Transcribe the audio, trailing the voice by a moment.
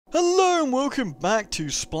Hello and welcome back to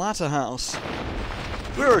Splatterhouse.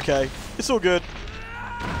 We're okay. It's all good.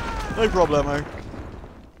 No problemo.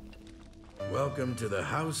 Welcome to the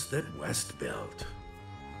house that West built.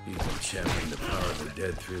 He's been channeling the power of the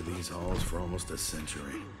dead through these halls for almost a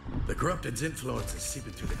century. The corrupted's influence is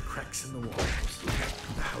seeping through the cracks in the walls.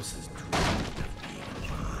 The house is dreaming of being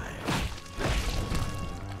alive.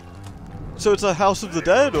 So it's a House of the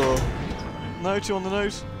Dead, or? No, two on the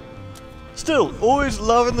nose? Still, always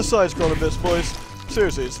loving the side-scroller bits, boys.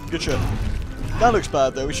 Seriously, it's good shit. That looks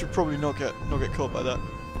bad, though. We should probably not get caught by that.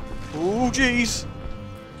 Ooh, jeez.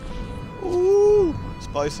 Ooh,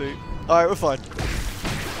 spicy. Alright, we're fine.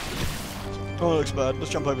 Oh, that looks bad.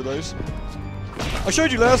 Let's jump over those. I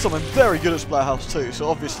showed you last time I'm very good at Splatterhouse too, so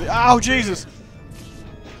obviously... Ow, Jesus!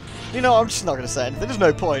 You know, I'm just not going to say anything. There's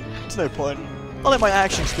no point. There's no point. I'll let my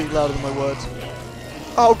actions speak louder than my words.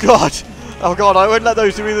 Oh, God! Oh, God, I won't let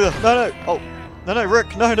those do either. No, no. Oh, no,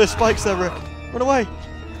 Rick. No, no spikes there, Rick. Run away.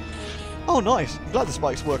 Oh, nice. I'm glad the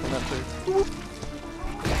spikes work on that too.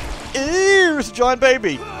 Ew, it's a giant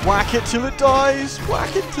baby. Whack it till it dies.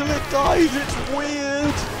 Whack it till it dies. It's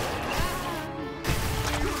weird.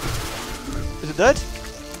 Is it dead?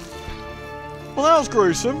 Well, that was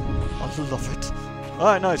gruesome. I love it.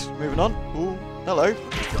 Alright, nice. Moving on. Ooh, hello.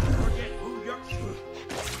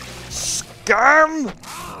 Scam!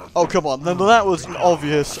 Oh, come on. Then that was an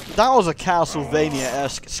obvious... That was a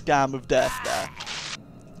Castlevania-esque scam of death there.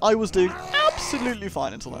 I was doing absolutely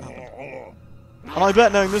fine until that happened. And I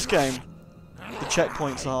bet knowing this game, the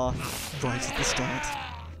checkpoints are right at the start.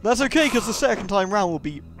 That's okay, because the second time round will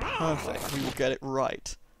be perfect. We will get it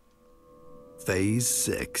right. Phase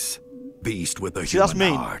 6. Beast with a See, that's human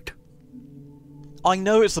mean. heart. I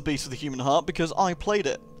know it's the Beast of the Human Heart because I played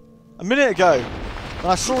it a minute ago. And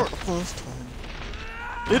I saw it the first time.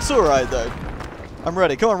 It's alright though. I'm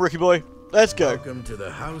ready. Come on, rookie boy. Let's go. Welcome to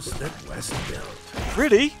the house that West built.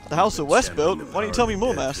 Really? The house that West built? Why don't you tell me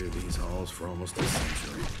more, Mask? Through these halls for almost a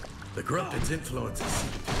century. The corrupted's influence is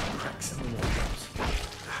seeping through the cracks in the walls.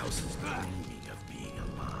 The house is dreaming of being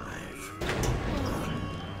alive.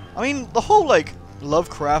 I mean, the whole, like,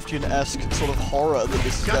 Lovecraftian-esque sort of horror that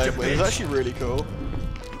this is going with is actually really cool.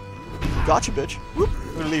 Gotcha, bitch. Whoop.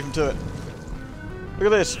 I'm gonna leave him to it. Look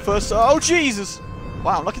at this. First... Oh, Jesus!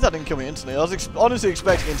 Wow, I'm lucky that didn't kill me instantly. I was honestly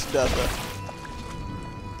expecting instant death there.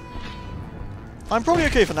 I'm probably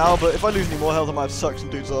okay for now, but if I lose any more health, I might have to suck some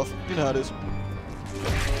dudes off. You know how it is.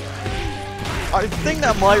 I think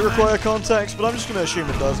that might require context, but I'm just going to assume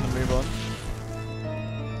it does and move on.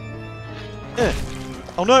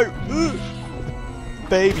 Oh no!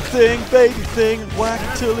 Baby thing, whack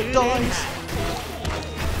it till it dies.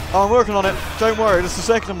 Oh, I'm working on it. Don't worry, this is the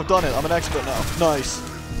second time I've done it. I'm an expert now. Nice.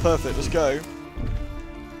 Perfect, let's go.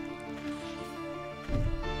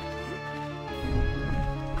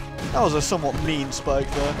 That was a somewhat mean spike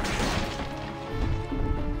there.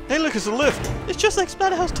 Hey look, it's a lift! It's just like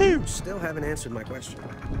Splatterhouse 2! Still haven't answered my question.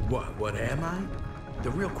 What am I?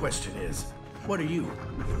 The real question is, what are you?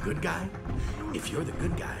 The good guy? If you're the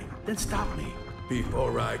good guy, then stop me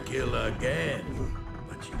before I kill again.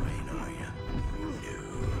 But you ain't, are you?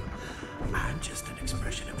 No. I'm just an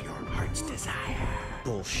expression of your heart's desire.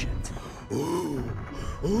 Bullshit. Ooh.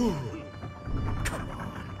 Come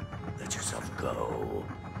on. Let yourself go.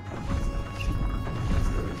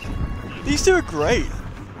 These two are great.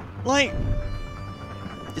 Like,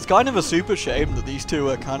 it's kind of a super shame that these two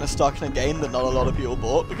are kind of stuck in a game that not a lot of people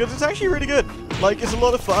bought, because it's actually really good. Like, it's a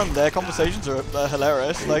lot of fun. Their conversations are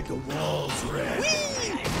hilarious. Like, The walls red.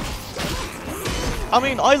 I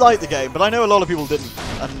mean, I like the game, but I know a lot of people didn't,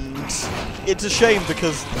 and it's a shame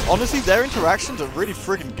because honestly, their interactions are really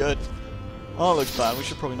friggin' good. Oh, it looks bad. We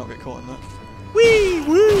should probably not get caught in that. Wee,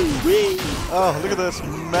 woo, wee. Oh, look at this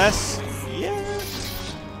mess. Yeah.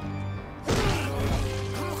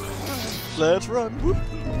 Let's run. Whoop.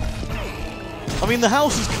 I mean, the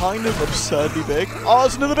house is kind of absurdly big. Oh,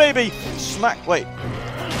 it's another baby. Smack. Wait.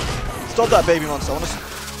 Stop that baby monster. I want to...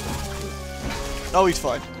 Oh, he's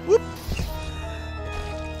fine. Whoop.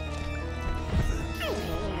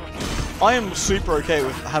 I am super okay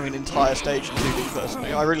with having an entire stage in 2D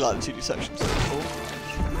personally. I really like the 2D sections. They're cool.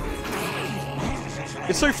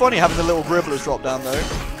 It's so funny having the little gribblers drop down though.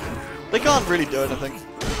 They can't really do anything.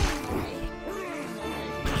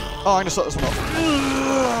 Oh, I'm gonna start this one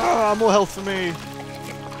off. More health for me.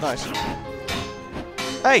 Nice.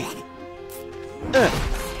 Hey! There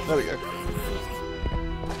we go.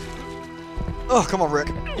 Oh, come on, Rick.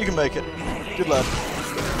 You can make it. Good lad.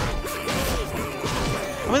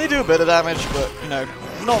 I mean, they do a bit of damage, but, you know,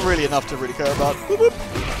 not really enough to really care about. Whoop, whoop.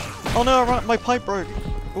 Oh no, my pipe broke.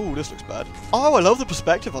 Ooh, this looks bad. Oh, I love the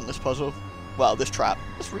perspective on this puzzle. well, this trap.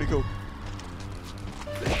 That's pretty cool.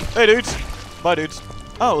 Hey, dudes. Bye, dudes.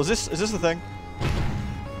 Oh, is this the thing?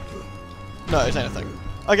 No, it's anything.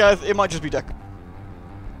 Okay, it might just be deck.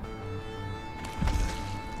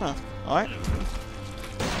 Huh. Alright.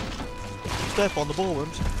 Step on the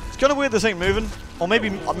ballrooms. It's kind of weird this ain't moving. Or maybe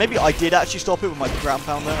I did actually stop it with my ground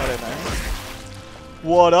pound there. I don't know.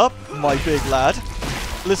 What up, my big lad?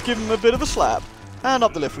 Let's give him a bit of a slap. And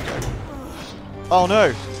up the lift we go. Oh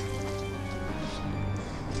no.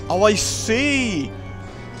 Oh, I see.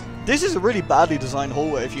 This is a really badly designed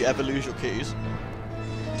hallway if you ever lose your keys.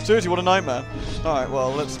 Seriously, what a nightmare. Alright,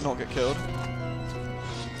 well, let's not get killed.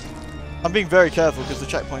 I'm being very careful because the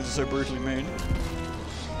checkpoints are so brutally mean.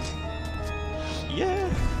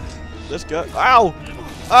 Yeah. Let's go. Ow!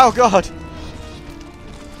 Oh, God!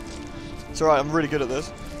 It's alright, I'm really good at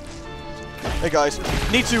this. Hey, guys.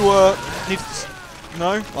 Need to...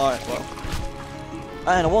 No? Alright, well.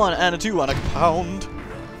 And a 1, and a 2, and a pound.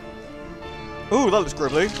 Ooh, that looks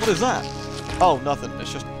gribbly. What is that? Oh, nothing.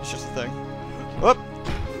 It's just a thing. Whoop.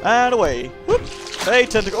 And away. Whoop. Hey,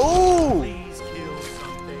 tentacle. Ooh! Please kill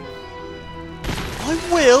something. I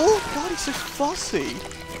will? God, he's so fussy.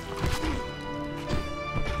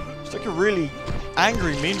 It's like a really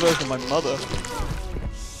angry, mean version of my mother.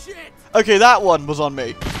 Shit. Okay, that one was on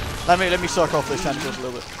me. Let me suck off those tentacles a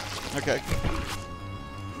little bit. Okay.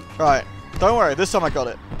 Right. Don't worry, this time I got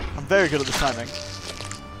it. I'm very good at this timing.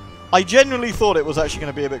 I genuinely thought it was actually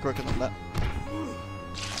going to be a bit quicker than that.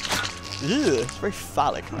 Ew, it's very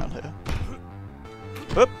phallic around here.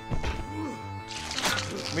 Whoop.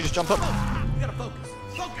 Let me just jump up. You gotta focus.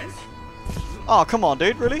 Focus. Oh, come on,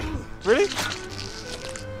 dude. Really? Really?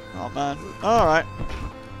 Oh, man. Alright.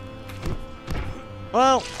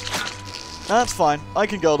 Well, that's fine. I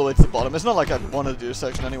can go all the way to the bottom. It's not like I wanted to do a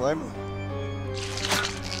section anyway.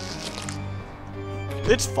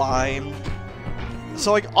 It's fine.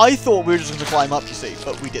 So I thought we were just going to climb up, you see,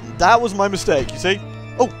 but we didn't. That was my mistake, you see?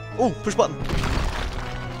 Oh, push button.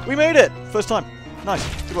 We made it! First time. Nice.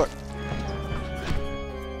 Good work.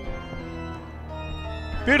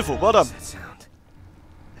 Beautiful. Well done.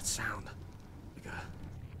 That sound.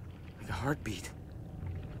 Like a heartbeat.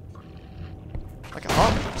 Like a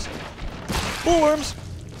heartbeat. Bullworms!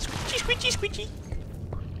 Squeechy, squeechy, squeechy.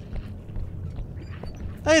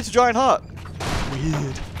 Hey, it's a giant heart.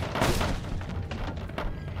 Weird.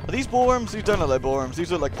 Are these bullworms? These don't look like bullworms.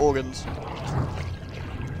 These look like organs.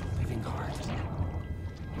 Living heart.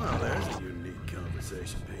 Well, there's a unique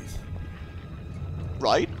conversation piece.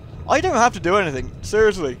 Right? I don't have to do anything.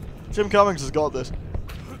 Seriously. Jim Cummings has got this.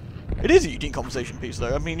 It is a unique conversation piece,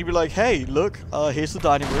 though. I mean, you'd be like, hey, look, here's the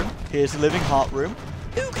dining room. Here's the living heart room.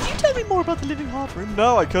 Ooh, could you tell me more about the living heart room?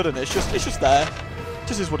 No, I couldn't. It's just there.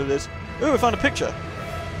 Just is what it is. Ooh, I found a picture.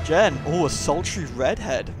 Jen. Oh, a sultry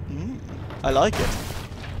redhead. I like it.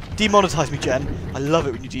 Demonetize me, Jen. I love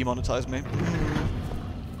it when you demonetize me.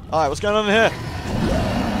 Alright, what's going on in here?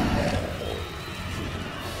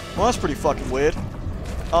 Well, that's pretty fucking weird.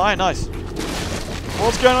 Alright, nice.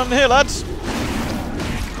 What's going on in here, lads?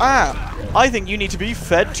 Ah, I think you need to be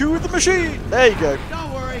fed to the machine. There you go.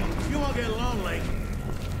 Don't worry, you won't get lonely.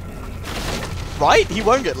 Right? He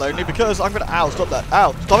won't get lonely because I'm gonna... Ow, stop that.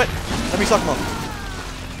 Ow, stop it. Let me suck him off.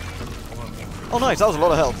 Oh, nice. That was a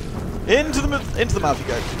lot of health. Into the mouth you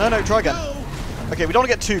go. No, try again. Okay, we don't want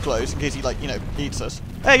to get too close in case he, like, you know, eats us.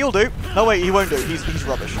 Hey, you'll do. No, wait, he won't do. He's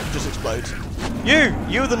rubbish. He just explodes.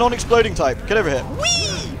 You're the non-exploding type. Get over here.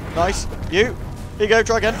 Whee! Nice. Here you go.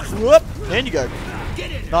 Try again. Whoop. In you go.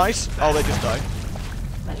 Nice. Oh, they just died.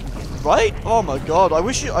 Right? Oh my god. I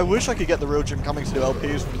wish I could get the real Jim Cummings to do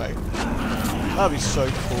LPs for me. That'd be so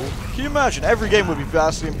cool. Can you imagine? Every game would be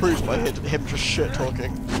vastly improved by him just shit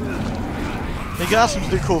talking. You can ask him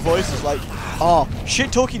to do cool voices like,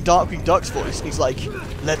 shit-talking Darkwing Duck's voice. And he's like,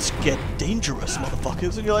 let's get dangerous,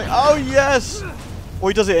 motherfuckers. And you're like, oh, yes! Or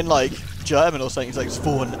he does it in, like, German or something. He's like,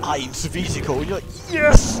 Svorn eins Risiko. And you're like,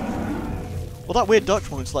 yes! Well, that weird Dutch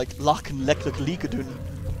one, it's like, Lachen lecklich liekadun.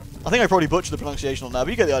 I think I probably butchered the pronunciation on that, but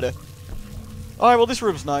you get the idea. Alright, well, this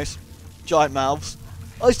room's nice. Giant mouths.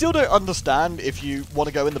 I still don't understand if you want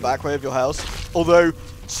to go in the back way of your house. Although,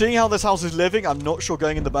 seeing how this house is living, I'm not sure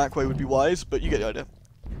going in the back way would be wise, but you get the idea.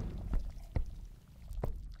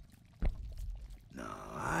 No,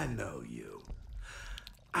 I know you.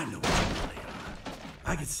 I know what you really are.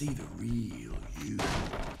 I can see the real you.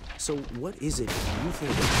 So what is it you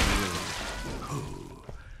think of me?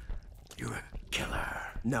 You're a killer.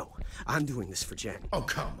 No, I'm doing this for Jen. Oh,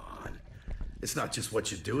 come on. It's not just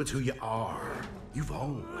what you do, it's who you are. You've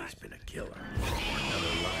always been a killer.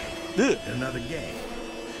 Another life, in another game.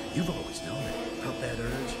 You've always known it. Felt that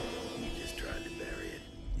urge. You just tried to bury it.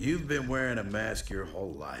 You've been wearing a mask your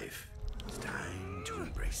whole life. It's time to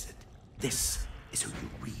embrace it. This is who you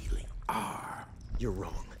really are. You're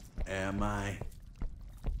wrong. Am I?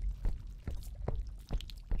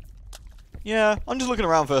 Yeah, I'm just looking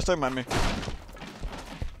around first, don't mind me.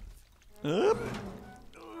 Up.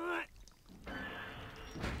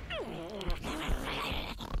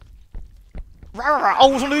 Oh,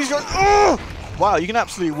 one of these guys. Oh! Wow, you can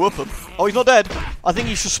absolutely whoop him. Oh, he's not dead. I think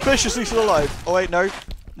he's suspiciously still alive. Oh, wait, no.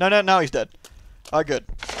 No, now he's dead. Alright, good.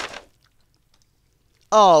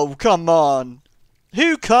 Oh, come on.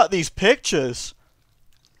 Who cut these pictures?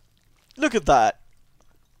 Look at that.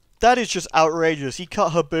 That is just outrageous. He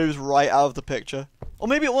cut her boobs right out of the picture. Or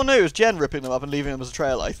maybe, well, no, it was Jen ripping them up and leaving them as a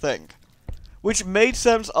trail, I think. Which made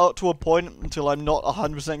sense up to a point until I'm not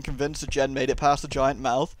 100% convinced that Jen made it past the giant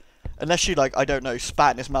mouth. Unless she, like, I don't know,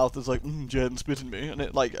 spat in his mouth and was like, Jen spit in me, and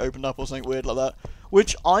it, like, opened up or something weird like that.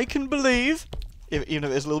 Which I can believe, even if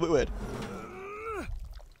it is a little bit weird.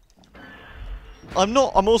 I'm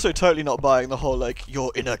also totally not buying the whole, like,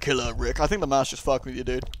 you're inner killer, Rick. I think the mask just fucking with you,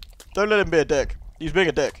 dude. Don't let him be a dick. He's being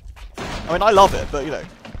a dick. I mean, I love it, but, you know.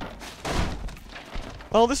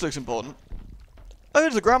 Oh, this looks important. Oh,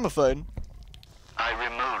 it's a gramophone. I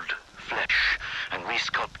remold flesh and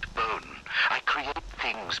resculpt bone. I create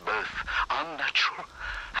things both unnatural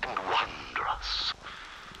and wondrous.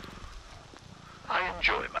 I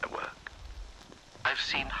enjoy my work. I've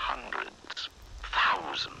seen hundreds,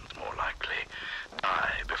 thousands more likely,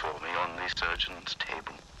 die before me on the surgeon's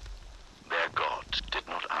table. Their gods did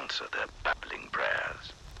not answer their babbling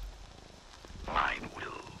prayers. Mine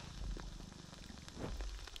will.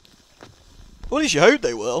 Well, at least you hope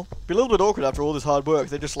they will. Be a little bit awkward after all this hard work.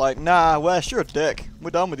 They're just like, nah, West, you're a dick.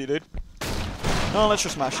 We're done with you, dude. Oh, let's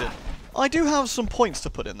just smash it. I do have some points to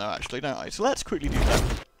put in there, actually, don't I? So let's quickly do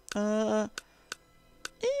that.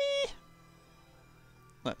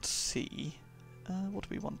 Let's see. What do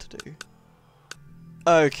we want to do?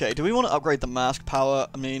 Okay, do we want to upgrade the mask power?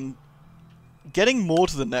 I mean, getting more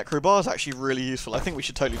to the necro bar is actually really useful. I think we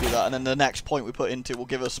should totally do that. And then the next point we put into will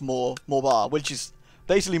give us more bar, which is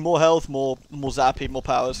basically more health, more zappy, more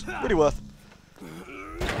powers. Really worth.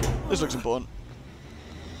 This looks important.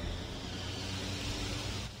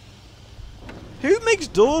 Who makes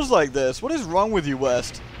doors like this? What is wrong with you,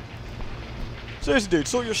 West? Seriously, dude,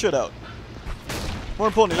 sort your shit out. More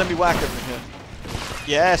importantly, let me whack everything here.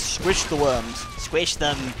 Yes, squish the worms. Squish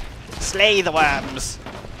them. Slay the worms.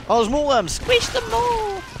 Oh, there's more worms. Squish them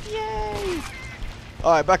more. Yay.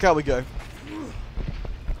 Alright, back out we go.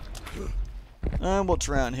 And what's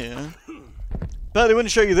around here? Bet they wouldn't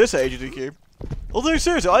show you this AGD cube. Although,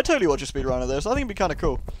 seriously, I'd totally watch a speedrun of this. I think it'd be kind of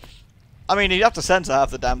cool. I mean, you'd have to censor half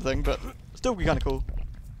the damn thing, but still be kind of cool.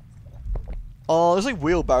 Oh, there's like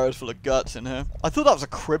wheelbarrows full of guts in here. I thought that was a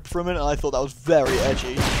crib for a minute, and I thought that was very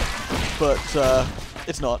edgy. But,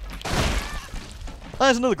 it's not.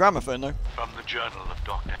 There's another gramophone, though. From the journal of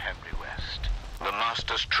Dr. Henry West. The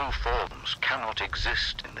Master's true forms cannot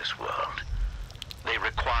exist in this world. They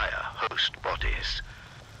require host bodies.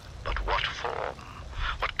 But what form?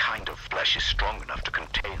 What kind of flesh is strong enough to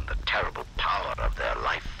contain the terrible power of their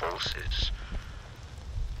life forces?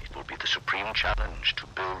 It will be the supreme challenge to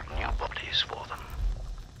build new bodies for them.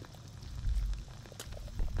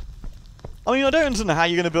 I mean, I don't understand how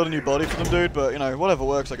you're going to build a new body for them, dude, but, you know, whatever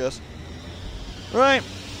works, I guess. Right.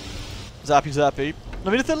 Zappy zappy. I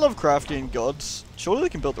mean, if they're Lovecraftian gods, surely they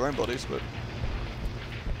can build their own bodies, but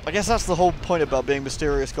I guess that's the whole point about being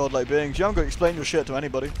mysterious godlike beings. You haven't got to explain your shit to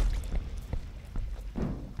anybody.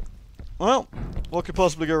 Well, what could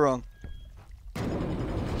possibly go wrong?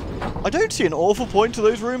 I don't see an awful point to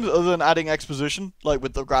those rooms other than adding exposition, like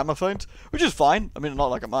with the gramophones, which is fine. I mean, not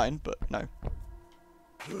like I mind, but no.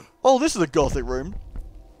 Oh, this is a gothic room.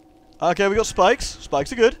 Okay, we got spikes.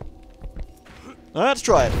 Spikes are good. Let's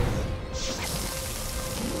try it.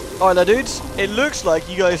 Alright now, dudes. It looks like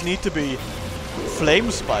you guys need to be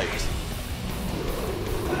flame spiked.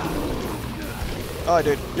 Alright,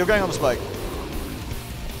 dude. You're going on the spike.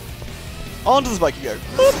 Onto the spike you go.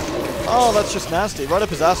 Boop. Oh, that's just nasty. Right up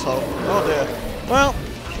his asshole. Oh, dear. Well,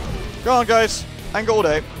 go on, guys. Ain't got all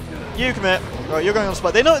day. You commit. Right, you're going on the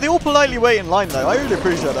spike. They all politely wait in line, though. I really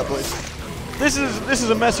appreciate that, boys. This is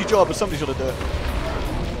a messy job, but somebody's got to do it.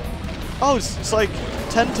 Oh, it's like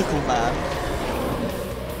Tentacle Man.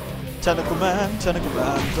 Tentacle Man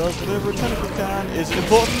does deliver a tentacle can. Is it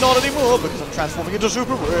important? Not anymore, because I'm transforming into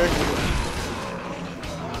Super Rick.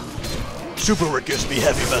 Super Rick gives me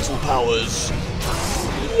heavy metal powers.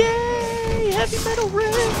 Yay! Heavy metal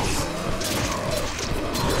Rick!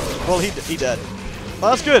 Well, he dead.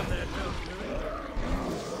 Well, that's good.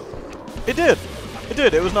 It did. It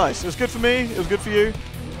did. It was nice. It was good for me. It was good for you.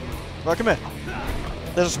 Right, come here.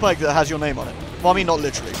 There's a spike that has your name on it. Well, I mean, not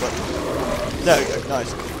literally, but... There we go,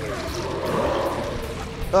 nice.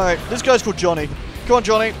 Alright, this guy's called Johnny. Come on,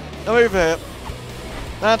 Johnny. Come over here.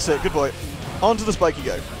 That's it, good boy. On to the spike you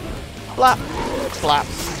go. Flap. Flap.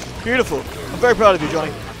 Beautiful. I'm very proud of you,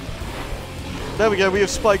 Johnny. There we go, we have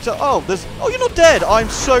spiked up. Oh, there's... Oh, you're not dead! I'm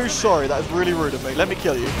so sorry, that is really rude of me. Let me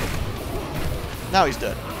kill you. Now he's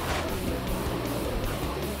dead.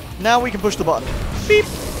 Now we can push the button. Beep!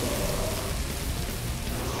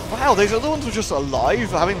 Wow, those other ones were just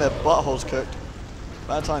alive, having their buttholes cooked.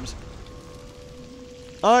 Bad times.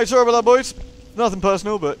 Alright, sorry about that, boys. Nothing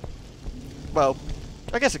personal, but... Well,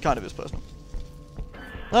 I guess it kind of is personal.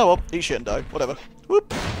 Oh well, eat shit and die. Whatever.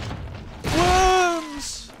 Whoop!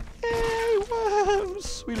 Worms! Yay,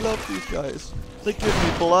 worms! We love these guys. They give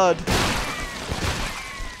me blood.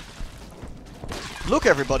 Look,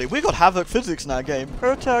 everybody, we got Havoc physics in our game.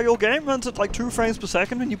 Your game runs at like 2 frames per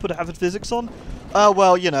second when you put Havoc physics on.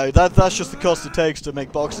 Well, you know, that's just the cost it takes to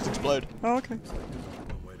make boxes explode. Oh, okay.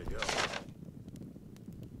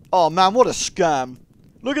 Oh man, what a scam.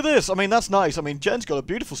 Look at this. I mean, that's nice. I mean, Jen's got a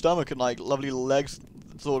beautiful stomach and like lovely little legs,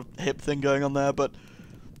 sort of hip thing going on there, but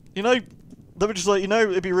you know, they were just like, you know,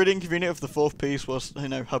 it'd be really inconvenient if the 4th piece was, you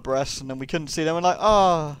know, her breasts and then we couldn't see them and like,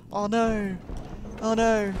 oh no. Oh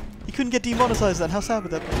no. You couldn't get demonetized then. How sad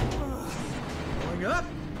would that be? Going up.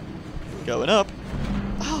 Going up.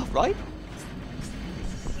 Ah, right.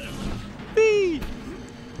 Whee!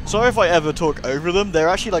 Sorry if I ever talk over them. They're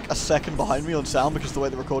actually like a second behind me on sound because of the way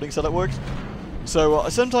the recording setup works. So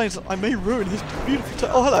sometimes I may ruin his beautiful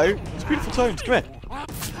tone. Oh, hello. It's beautiful tones. Come here.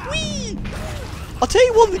 Whee! I'll tell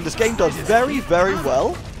you one thing this game does very, very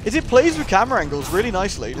well is it plays with camera angles really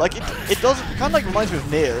nicely. Like it does. It kind of like reminds me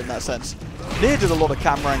of Nier in that sense. Nier did a lot of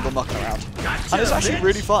camera angle knocking around, and it's actually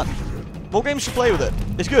really fun. More games should play with it.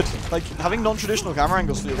 It's good. Like having non-traditional camera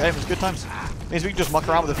angles for your game is good times. Means we can just muck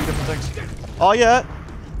around with a few different things. Oh yeah,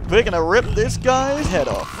 we're gonna rip this guy's head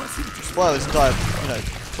off. Spoil his entire, you know,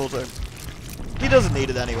 torso. He doesn't need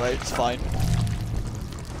it anyway. It's fine.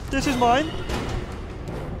 This is mine.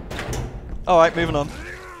 All right, moving on.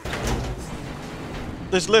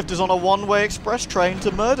 This lift is on a one-way express train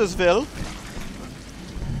to Murdersville.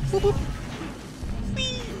 Boop, boop.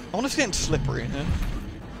 I wonder if it's getting slippery in here.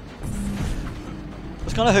 I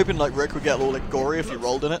was kind of hoping like Rick would get all like gory if he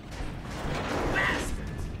rolled in it.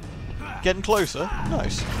 Getting closer.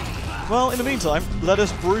 Nice. Well, in the meantime, let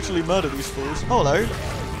us brutally murder these fools. Oh, hello.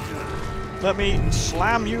 Let me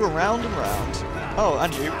slam you around and round. Oh,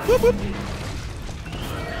 and you. Whoop, whoop.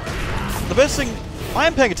 The best thing... I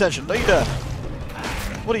am paying attention. Don't you dare.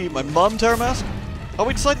 What are you, my mum, Terra Mask? Oh,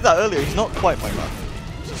 we decided that earlier. He's not quite my mum.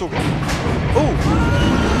 It's all good. Oh!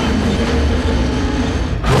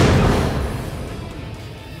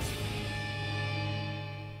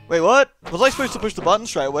 Wait, what? Was I supposed to push the button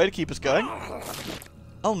straight away to keep us going?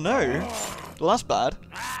 Oh no. Well, that's bad.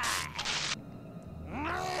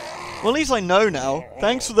 Well, at least I know now.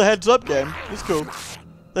 Thanks for the heads up game. It's cool.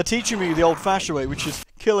 They're teaching me the old-fashioned way, which is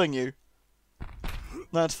killing you.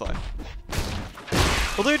 That's fine.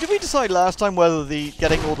 Although, did we decide last time whether the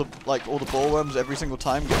getting all the ball worms every single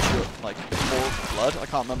time gets you like more blood? I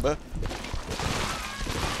can't remember.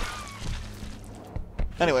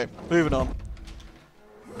 Anyway, moving on.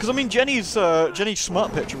 Because I mean, Jenny's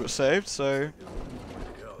smut picture was saved, so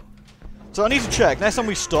I need to check. Next time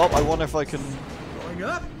we stop, I wonder if I can. Going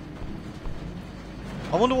up.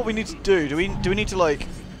 I wonder what we need to do. Do we need to like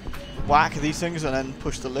whack these things and then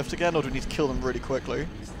push the lift again, or do we need to kill them really quickly?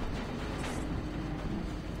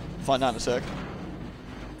 Find out in a sec.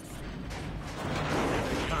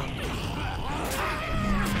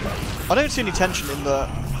 I don't see any tension in the...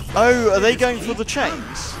 Oh, are they going for the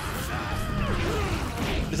chains?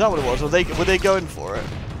 Is that what it was? Were they going for it?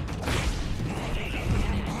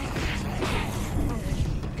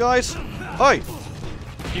 Guys! Oi!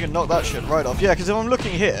 You can knock that shit right off. Yeah, because if I'm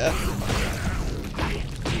looking here...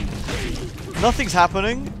 Nothing's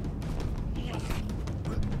happening.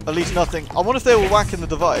 At least nothing. I wonder if they were whacking the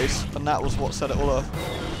device, and that was what set it all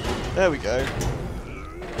off. There we go.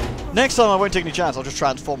 Next time I won't take any chance, I'll just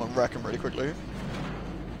transform and wreck them really quickly.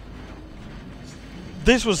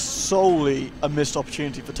 This was solely a missed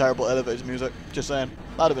opportunity for terrible elevator music. Just saying.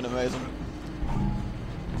 That'd have been amazing.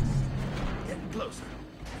 Getting closer.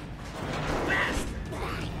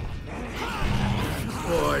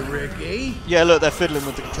 Boy, Ricky. Yeah, look, they're fiddling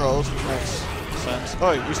with the controls, which makes sense.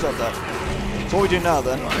 Oh, we stopped that. So what we do now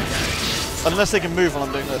then? Unless they can move while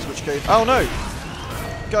I'm doing this, which case... Oh no!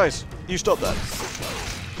 Guys, you stop that.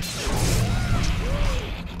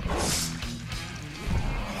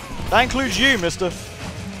 That includes you, mister.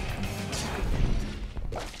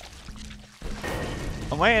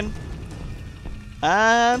 I'm waiting.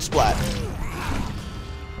 And splat.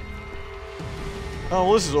 Oh,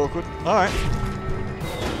 well, this is awkward. Alright.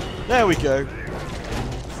 There we go.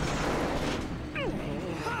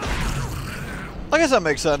 I guess that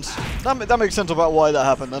makes sense. That makes sense about why that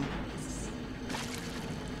happened then.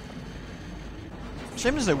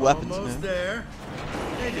 Shame there's no weapons Almost in here. there.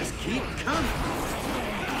 They just keep coming.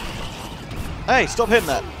 Hey, stop hitting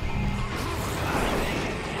that.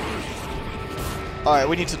 Alright,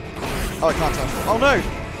 we need to... Oh, I can't touch it. Oh no!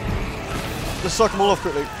 Just suck them all off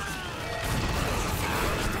quickly.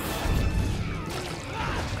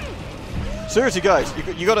 Seriously, guys,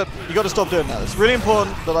 you gotta stop doing that. It's really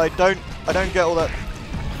important that I don't get all that.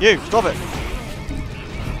 You, stop it!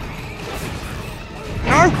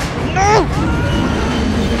 No! No!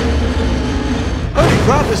 Holy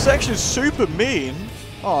crap! This section is super mean.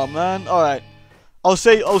 Oh man. All right, I'll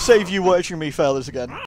save you watching me fail this again.